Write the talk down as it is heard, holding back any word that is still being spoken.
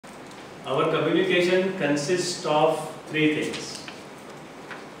Our communication consists of three things: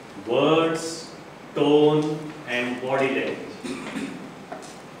 words, tone, and body language.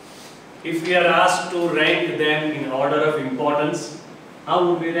 If we are asked to rank them in order of importance, how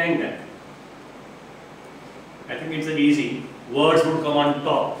would we rank them? I think it's easy. Words would come on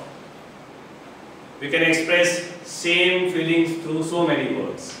top. We can express same feelings through so many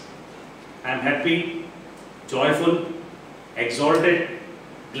words. I am happy, joyful, exalted,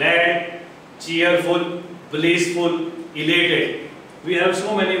 glad, cheerful, blissful, elated. We have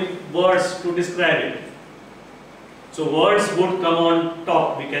so many words to describe it. So words would come on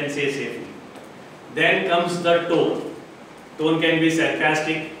top, we can say safely. Then comes the tone. Tone can be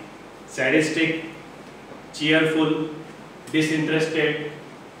sarcastic, sadistic, cheerful, disinterested,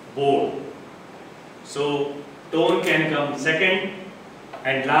 bored. So tone can come second,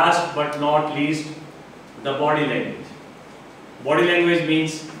 and last but not least, the body language. Body language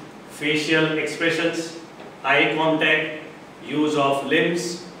means facial expressions, eye contact, use of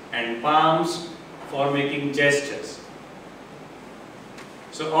limbs and palms for making gestures.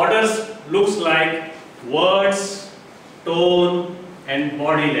 So orders looks like words, tone, and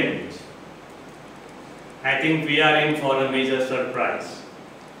body language. I think we are in for a major surprise.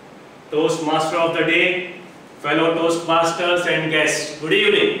 Toastmaster of the day, fellow Toastmasters and guests, good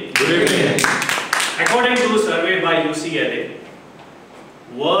evening. Good evening. According to a survey by UCLA,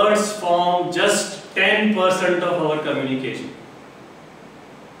 words form just 10% of our communication.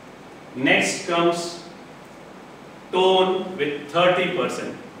 Next comes tone with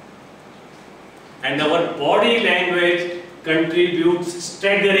 30%. And our body language contributes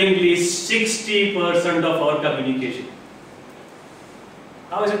staggeringly 60% of our communication.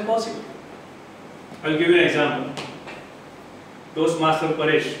 How is it possible? I will give you an example. Toastmaster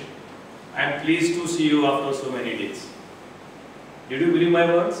Paresh, I am pleased to see you after so many days. Did you believe my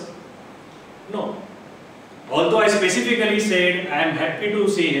words? No. Although I specifically said I am happy to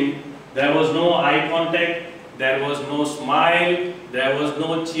see him, there was no eye contact, there was no smile, there was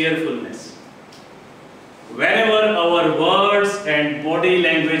no cheerfulness. Whenever our words and body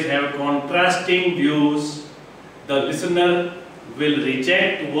language have contrasting views, the listener will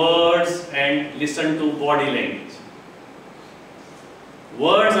reject words and listen to body language.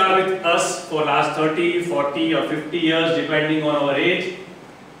 Words are with us for last 30, 40 or 50 years depending on our age,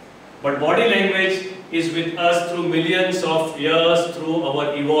 but body language is with us through millions of years through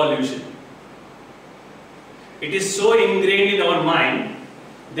our evolution. It is so ingrained in our mind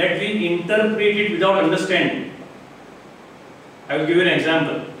that we interpret it without understanding. I will give you an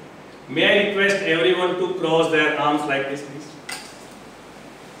example. May I request everyone to cross their arms like this, please?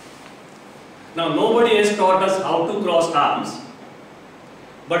 Now, nobody has taught us how to cross arms,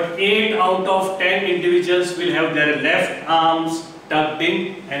 but 8 out of 10 individuals will have their left arms tucked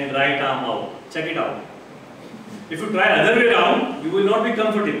in and right arm out. Check it out. If you try other way around, you will not be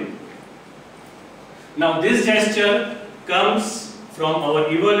comfortable. Now, this gesture comes from our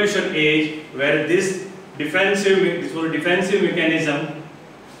evolution age, where this was a defensive mechanism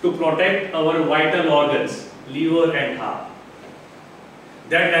to protect our vital organs, liver and heart.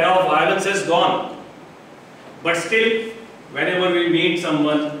 That era of violence is gone. But still, whenever we meet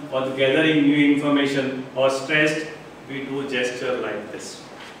someone or gathering new information or stressed, we do gesture like this.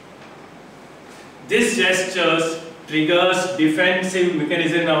 This gestures triggers defensive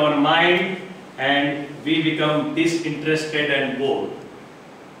mechanism in our mind and we become disinterested and bored.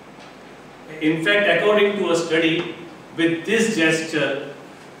 In fact, according to a study, with this gesture,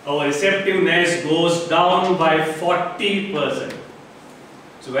 our receptiveness goes down by 40%.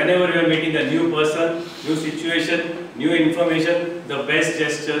 So whenever we are meeting a new person, new situation, new information, the best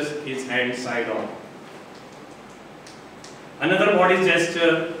gestures is hand side on. Another body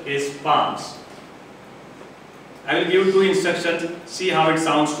gesture is palms. I will give 2 instructions, see how it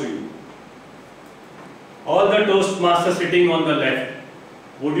sounds to you. All the Toastmasters sitting on the left,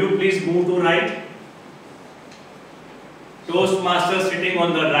 would you please move to right? Toastmasters sitting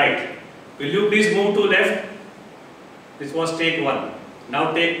on the right, will you please move to left? This was take 1.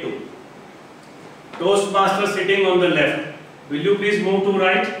 Now take 2. Toastmasters sitting on the left, will you please move to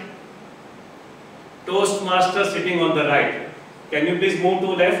right? Toastmasters sitting on the right, can you please move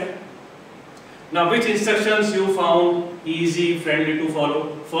to left? Now, which instructions you found easy, friendly to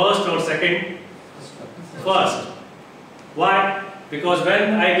follow? First or second? First. Why? Because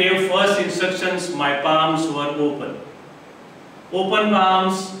when I gave first instructions, my palms were open. Open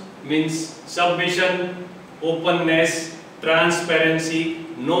palms means submission, openness, transparency,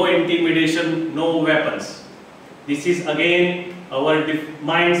 no intimidation, no weapons. This is again our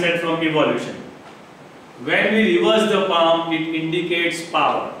mindset from evolution. When we reverse the palm, it indicates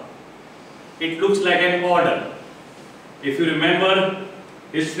power. it looks like an order. If you remember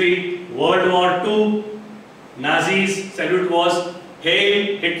history, World War II, Nazis' salute was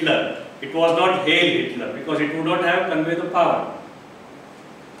Hail Hitler. It was not Hail Hitler because it would not have conveyed the power.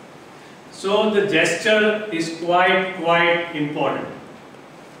 So the gesture is quite important.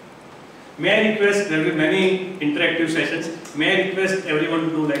 May I request, there will be many interactive sessions, may I request everyone to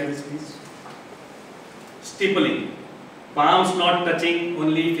do like this please? Stippling. Palms not touching,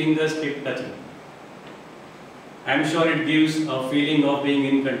 only fingers keep touching. I am sure it gives a feeling of being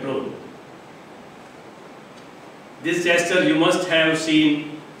in control. This gesture you must have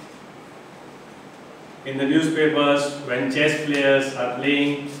seen in the newspapers when chess players are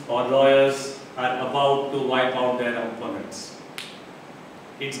playing or lawyers are about to wipe out their opponents.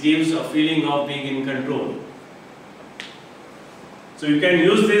 It gives a feeling of being in control. So you can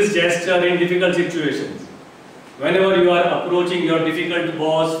use this gesture in difficult situations. Whenever you are approaching your difficult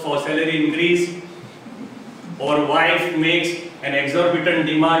boss for salary increase, or wife makes an exorbitant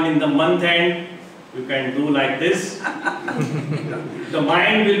demand in the month end, you can do like this. The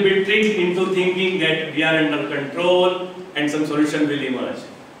mind will be tricked into thinking that we are under control and some solution will emerge.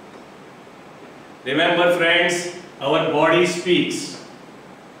 Remember friends, our body speaks.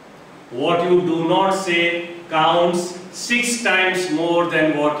 What you do not say counts 6 times more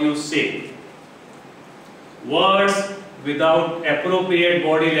than what you say. Words without appropriate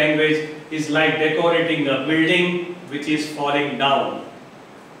body language is like decorating a building which is falling down.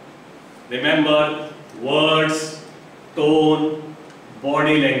 Remember, words, tone,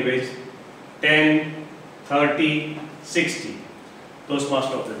 body language, 10, 30, 60.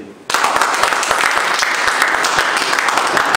 Toastmaster of the day.